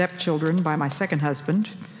 3 stepchildren by my second husband,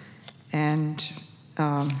 and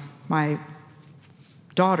my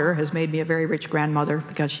daughter has made me a very rich grandmother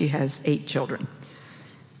because she has 8 children.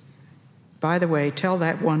 By the way, tell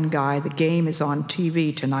that one guy the game is on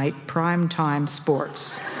TV tonight, primetime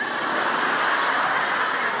sports.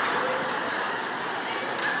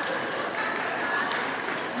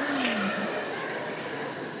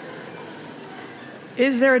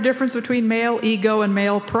 Is there a difference between male ego and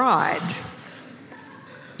male pride?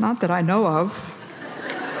 Not that I know of.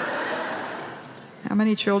 How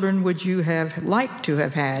many children would you have liked to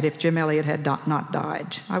have had if Jim Elliot had not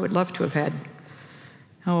died? I would love to have had,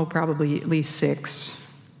 probably at least 6.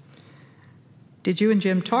 Did you and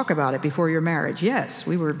Jim talk about it before your marriage? Yes,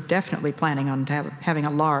 we were definitely planning on having a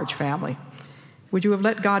large family. Would you have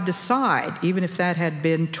let God decide, even if that had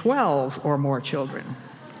been 12 or more children?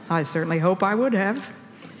 I certainly hope I would have.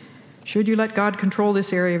 Should you let God control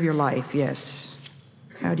this area of your life? Yes.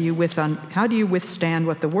 How do you withstand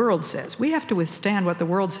what the world says? We have to withstand what the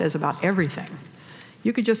world says about everything.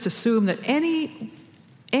 You could just assume that any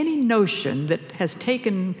notion that has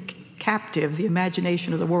taken captive the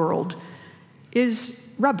imagination of the world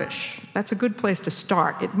is rubbish. That's a good place to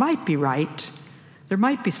start. It might be right. There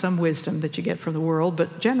might be some wisdom that you get from the world,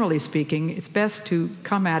 but generally speaking, it's best to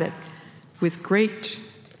come at it with great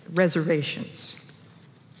reservations.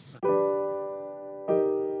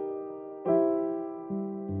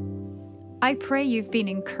 I pray you've been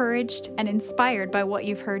encouraged and inspired by what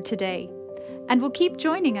you've heard today, and will keep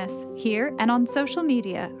joining us here and on social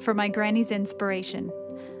media for My Granny's inspiration.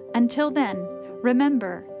 Until then,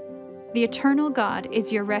 remember, the eternal God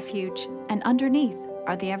is your refuge, and underneath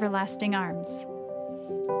are the everlasting arms.